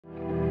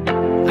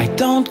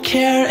don't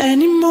care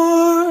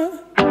anymore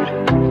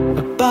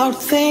about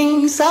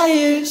things I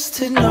used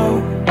to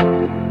know.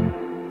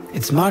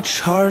 It's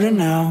much harder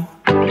now.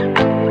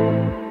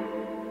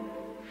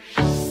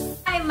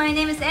 Hi, my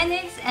name is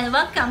Enitx and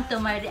welcome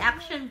to my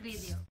reaction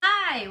video.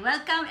 Hi,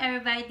 welcome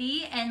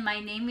everybody, and my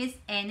name is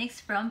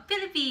Enitx from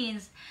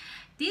Philippines.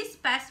 These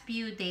past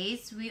few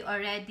days, we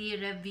already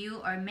reviewed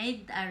or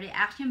made a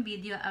reaction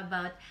video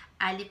about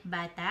Alip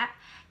Bata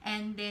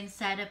and then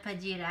Sara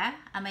Pajira,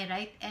 am I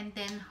right? And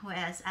then who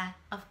else?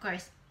 Of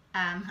course,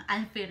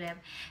 Alfie.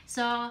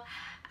 So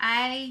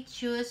I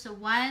choose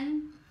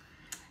one.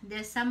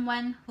 There's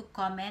someone who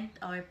comment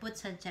or put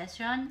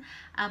suggestion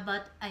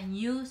about a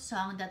new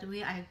song that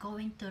we are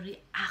going to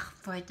react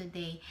for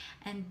today,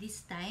 and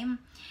this time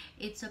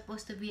it's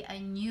supposed to be a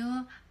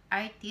new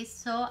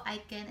artist, so I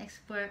can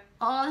explore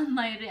all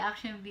my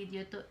reaction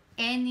video to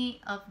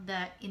any of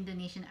the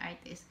Indonesian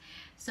artists.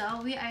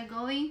 So we are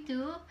going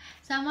to,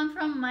 someone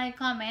from my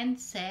comment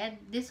said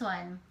this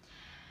one,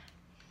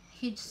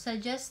 he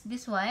suggests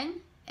this one,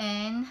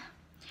 and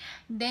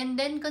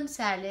Denden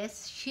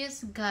Gonzales,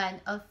 She's Gone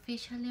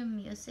officially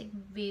music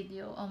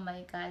video. Oh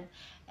my god,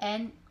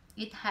 and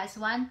it has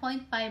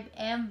 1.5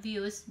 M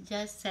views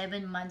just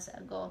 7 months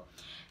ago.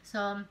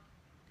 So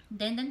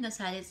Denden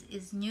Gonzales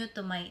is new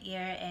to my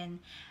ear and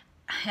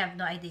I have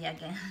no idea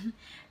again.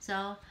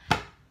 So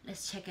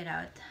let's check it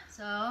out.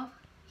 So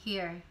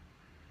here,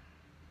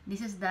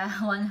 this is the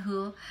one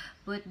who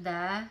put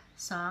the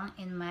song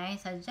in my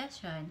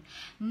suggestion.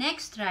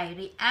 Next try,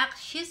 react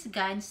She's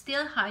Gone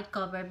Still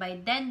Hardcover by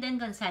Denden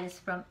Gonzales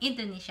from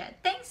Indonesia.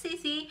 Thanks,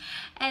 Sisi.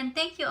 And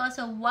thank you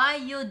also,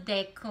 Wayu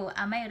Deku.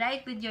 Am I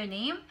right with your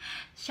name?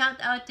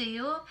 Shout out to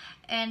you.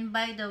 And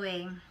by the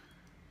way,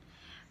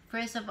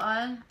 first of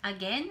all,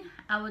 again,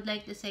 I would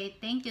like to say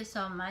thank you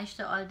so much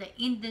to all the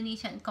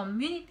Indonesian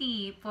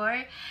community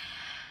for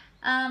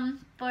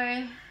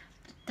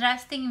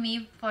trusting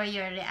me for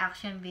your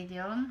reaction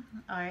video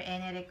or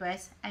any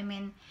request. I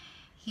mean,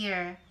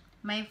 here,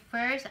 my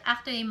first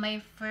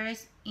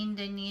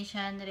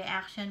Indonesian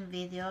reaction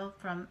video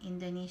from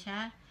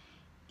Indonesia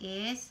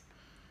is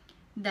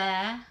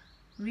the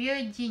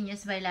Weird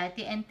Genius by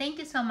Lati, and thank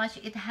you so much.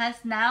 It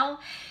has now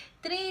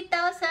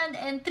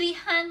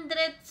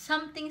 3,300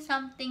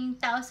 something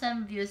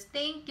thousand views.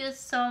 Thank you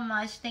so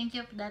much. Thank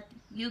you that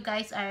you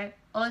guys are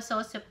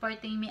also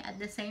supporting me at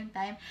the same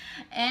time,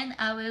 and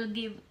I will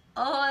give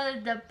all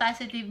the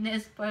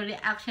positiveness for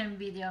reaction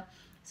video.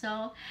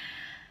 So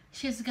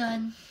She's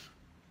Gone.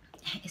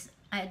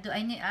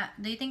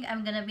 Do you think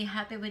I'm gonna be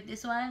happy with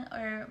this one,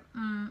 or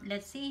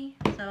let's see.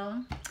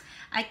 So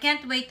I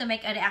can't wait to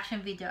make a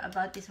reaction video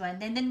about this one,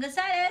 Denden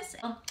Gonzales.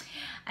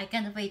 I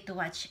can't wait to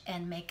watch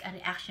and make a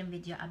reaction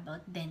video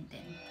about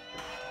Denden.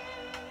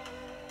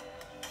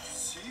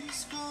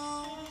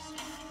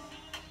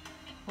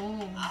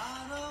 Oh.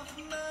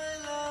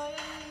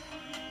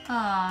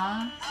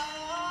 Aww.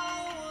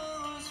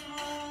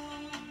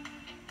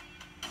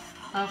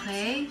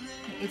 Okay,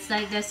 it's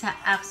like there's an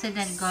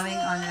accident going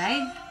on,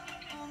 right?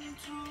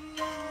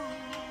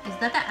 Is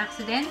that an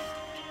accident?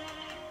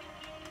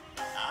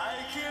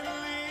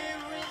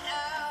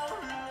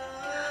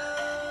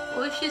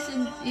 Oh,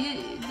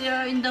 they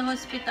are in the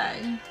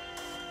hospital.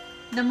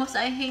 The most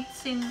I hate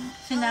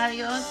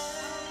scenarios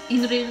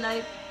in real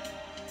life.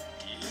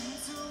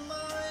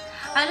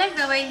 I like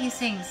the way he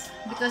sings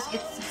because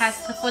it has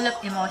full of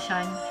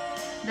emotion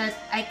that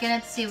I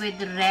cannot see with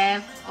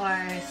Rev or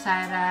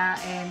Sarah,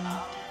 and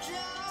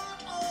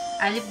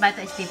Alip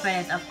Bata is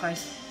different, of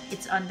course.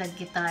 It's on the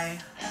guitar.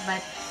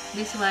 But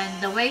this one,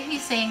 the way he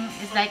sings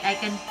is like I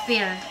can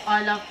feel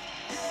all of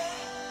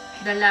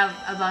the love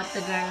about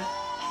the girl.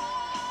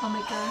 Oh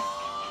my god.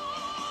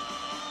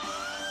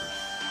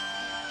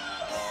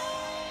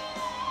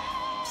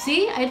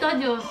 See, I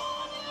told you,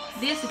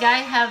 this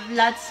guy have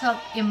lots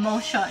of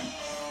emotion.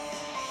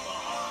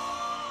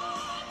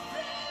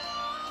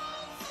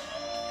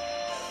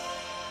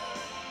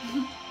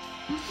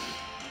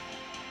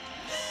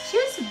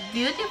 She's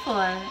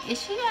beautiful.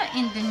 Is she an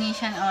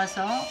Indonesian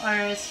also,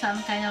 or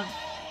some kind of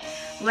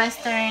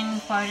Western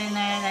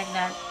foreigner like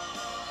that?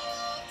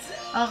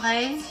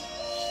 Okay,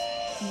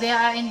 they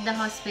are in the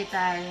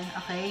hospital.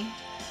 Okay.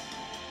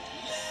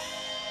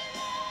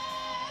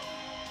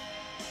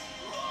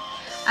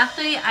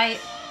 Actually,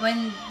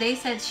 when they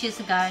said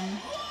She's Gone,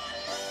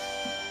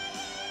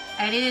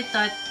 I really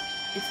thought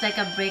it's like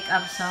a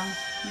breakup song,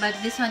 but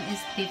this one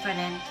is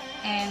different.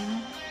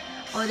 And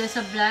oh, there's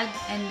a blood,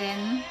 and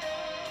then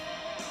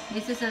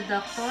this is a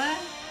doctor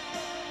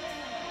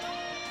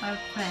or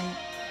friend.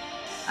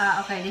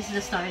 Okay, this is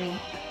the story.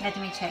 Let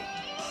me check.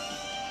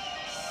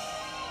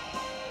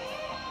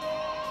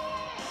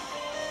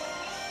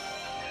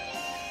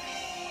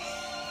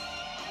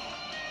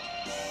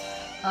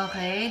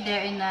 Okay,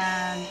 they're in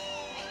a...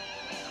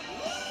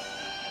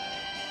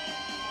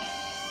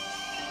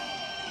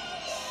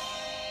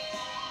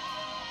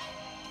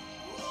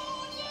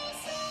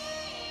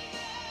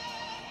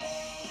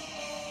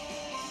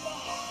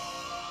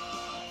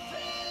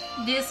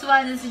 This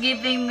one is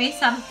giving me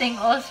something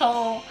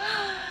also.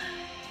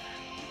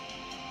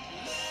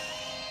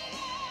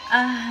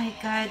 Oh my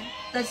god,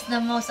 that's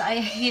the most I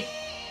hate.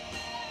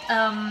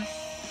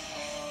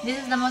 This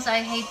is the most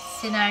I hate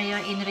scenario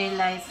in real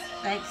life.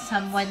 Like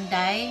someone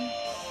die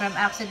from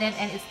accident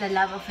and it's the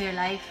love of your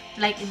life.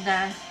 Like in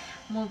the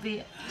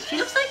movie. She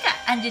looks like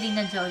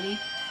Angelina Jolie.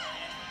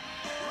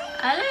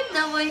 I like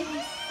the way.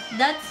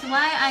 That's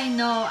why I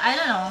know. I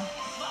don't know.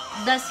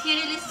 Does he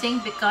really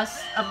sing because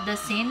of the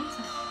scene?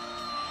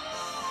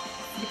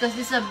 Because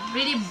this is a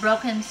really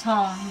broken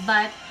song.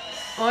 But,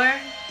 or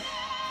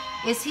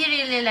is he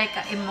really like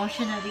an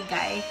emotionally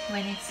guy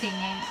when he's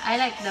singing? I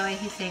like the way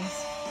he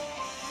sings.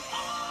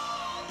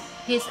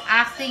 His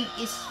acting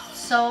is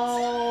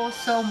so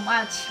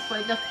much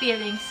for the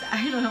feelings.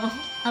 I don't know.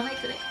 I'm like,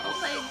 oh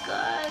my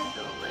god,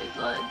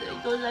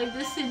 I don't like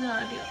this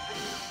scenario.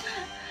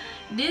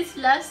 This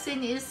last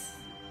scene is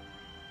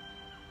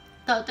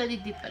totally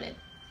different.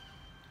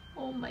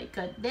 Oh my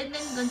god.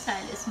 Denden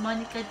Gonzales,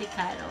 Monica De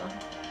Caro.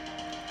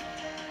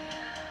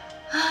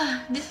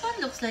 This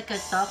one looks like a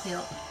Tokyo.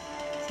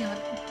 See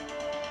what?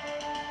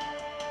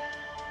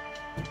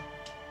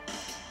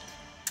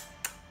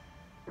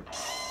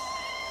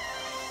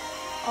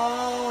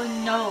 Oh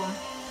no,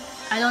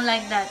 I don't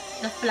like that,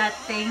 the flat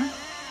thing.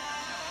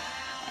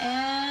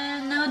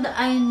 And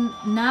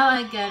now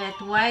I get it.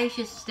 Why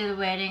she's still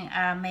wearing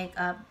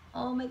makeup?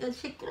 Oh my god,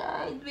 she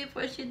cried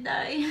before she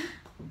died.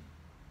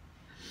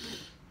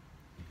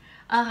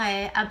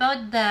 Okay,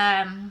 about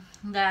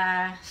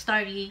the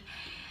story.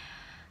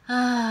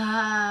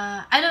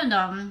 I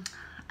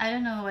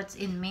don't know what's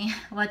in me,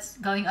 what's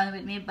going on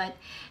with me, but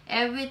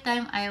every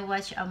time I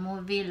watch a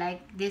movie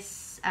like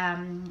this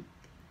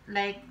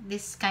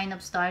kind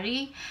of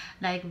story,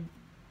 like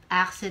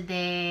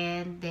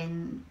accident,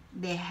 then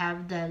they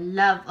have the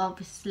love of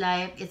his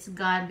life, it's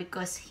gone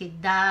because he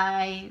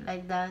died,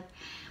 like that,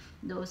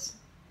 those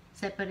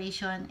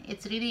separation,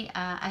 it's really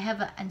I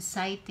have an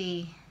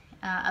anxiety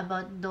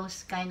about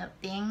those kind of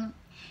thing.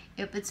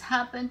 If it's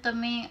happened to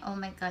me, oh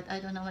my god, I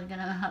don't know what's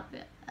gonna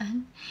happen.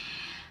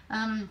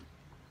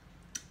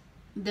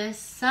 There's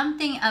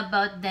something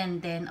about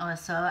Denden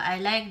also. I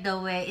like the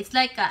way it's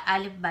like a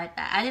Alif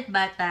Bata. Alif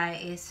Bata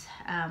is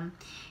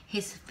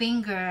his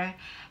finger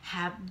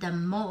have the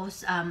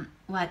most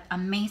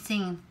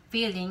amazing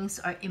feelings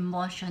or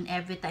emotion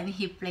every time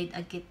he played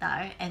a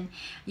guitar, and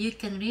you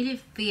can really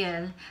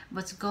feel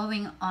what's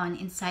going on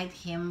inside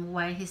him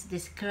while he's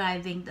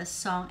describing the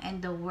song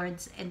and the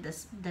words and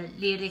the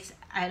lyrics.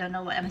 I don't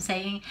know what I'm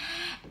saying.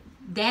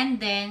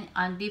 Then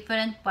on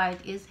different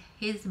part is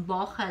his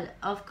vocal.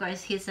 Of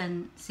course, he's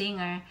a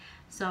singer,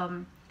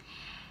 so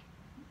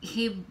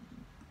he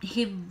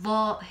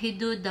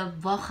do the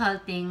vocal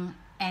thing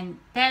and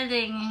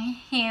telling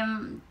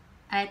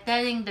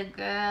the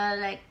girl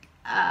like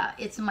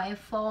it's my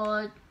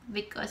fault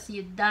because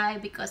you die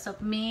because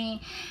of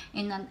me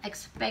in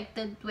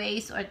unexpected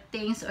ways or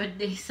things or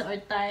days or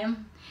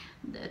time.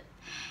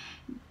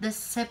 The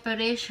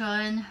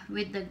separation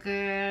with the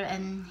girl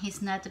and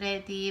he's not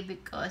ready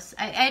because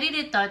I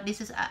really thought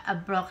this is a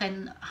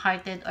broken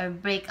hearted or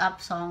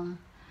breakup song.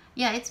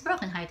 Yeah, it's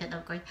broken hearted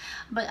of course,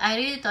 but I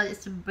really thought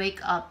it's a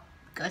breakup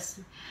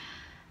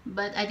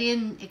but I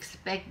didn't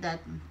expect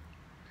that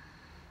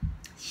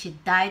she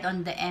died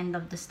on the end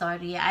of the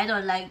story. I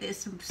don't like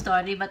this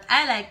story, but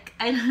I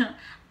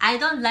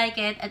don't like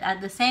it, and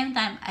at the same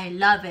time I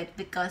love it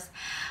because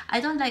I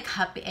don't like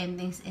happy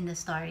endings in the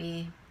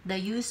story. The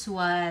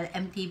usual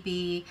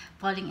MTV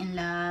falling in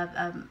love,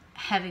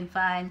 having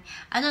fun.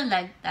 I don't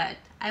like that.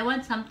 I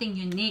want something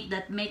unique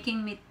that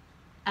making me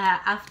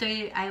after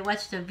I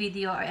watch the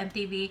video or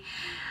MTV,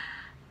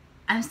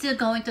 I'm still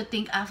going to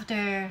think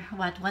after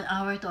what 1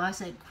 hour, 2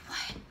 hours, like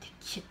why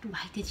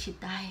did she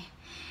die?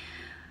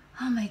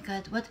 Oh my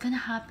god, what's gonna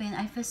happen?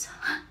 I feel so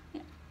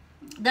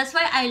that's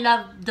why I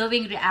love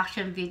doing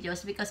reaction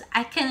videos, because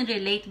I can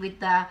relate with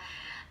the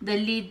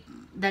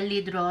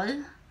lead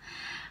role.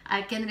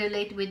 I can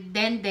relate with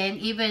Denden,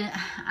 even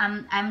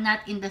I'm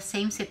not in the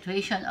same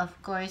situation of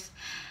course,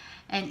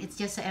 and it's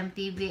just a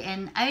MTV.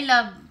 And I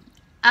love,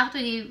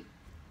 actually,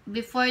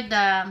 before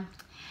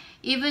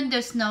even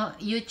there's no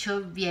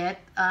YouTube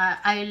yet,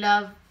 I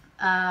love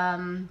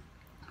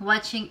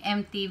watching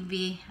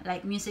MTV,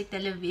 like music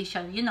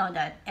television. You know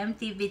that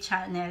MTV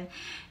channel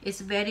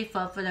is very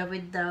popular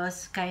with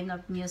those kind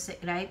of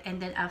music, right? And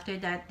then after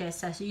that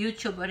there's a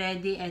YouTube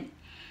already, and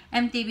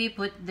MTV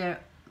put their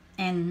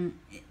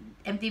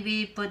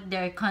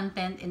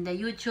content in the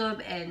YouTube,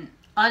 and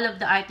all of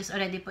the artists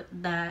already put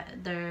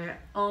their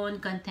own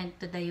content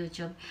to the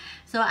YouTube.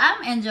 So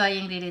I'm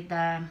enjoying really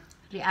the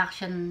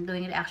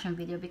doing reaction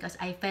video, because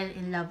I fell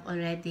in love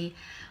already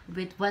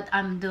with what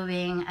I'm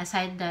doing.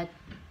 Aside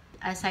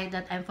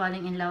that I'm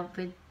falling in love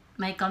with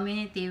my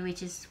community,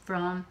 which is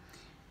from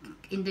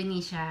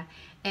Indonesia.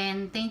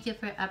 And thank you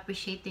for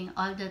appreciating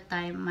all the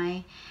time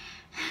my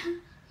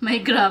my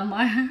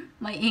grammar,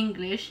 my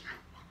English.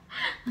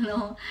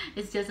 No,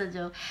 it's just a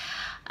joke.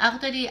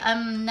 Actually,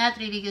 I'm not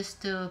really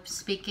used to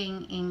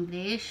speaking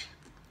English.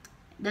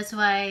 That's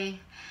why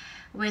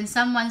when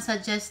someone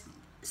suggests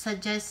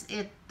suggest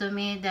it to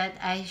me that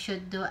I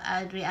should do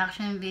a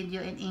reaction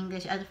video in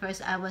English. At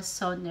first I was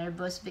so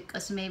nervous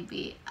because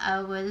maybe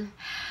I will,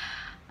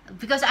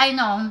 because I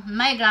know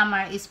my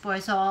grammar is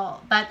poor, so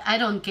but I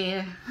don't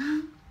care.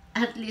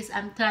 At least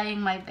I'm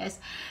trying my best.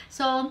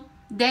 So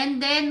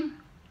then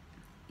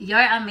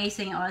you're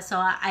amazing also.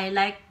 I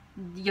like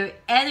your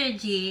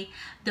energy,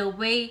 the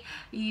way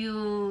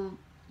you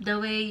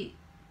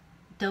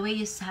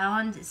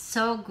sound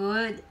so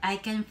good. I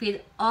can feel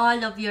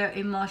all of your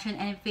emotion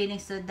and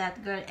feelings to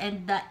that girl,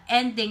 and the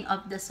ending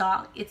of the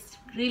song, it's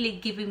really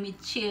giving me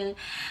chill,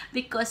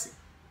 because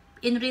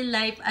in real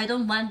life I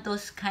don't want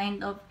those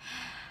kind of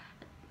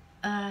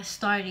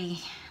story,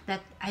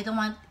 that I don't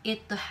want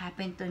it to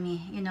happen to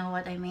me, you know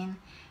what I mean?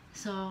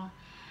 So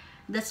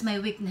that's my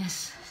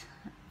weakness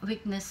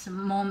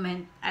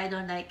moment. I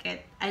don't like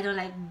it. I don't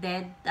like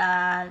dead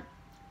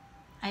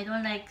I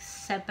don't like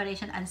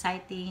separation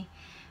anxiety,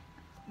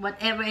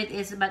 whatever it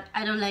is, but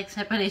I don't like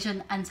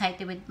separation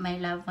anxiety with my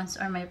loved ones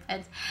or my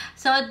friends.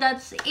 So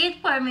that's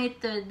it for me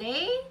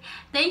today.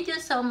 Thank you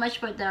so much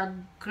for the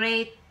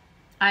great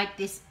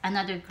artist,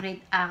 another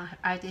great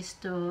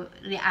artist to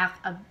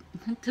react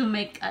to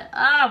make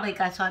oh my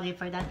god, sorry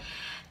for that.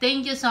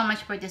 Thank you so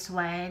much for this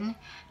one.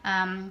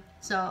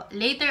 So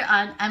later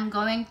on I'm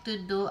going to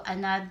do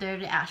another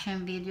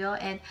reaction video,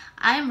 and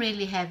I'm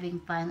really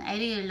having fun. I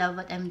really love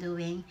what I'm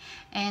doing.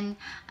 And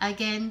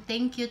again,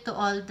 thank you to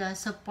all the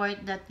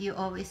support that you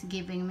always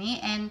giving me,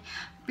 and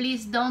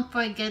please don't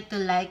forget to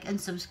like and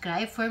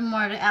subscribe for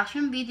more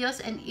reaction videos.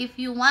 And if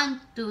you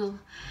want to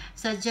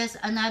suggest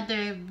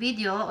another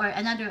video or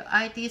another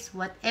artist,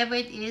 whatever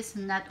it is,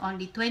 not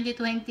only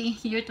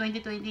 2020, year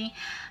 2020,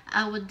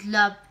 I would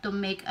love to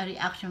make a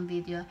reaction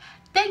video.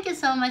 Thank you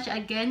so much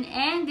again,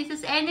 and this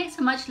is Enitx.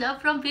 Much love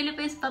from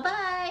Philippines. Bye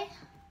bye.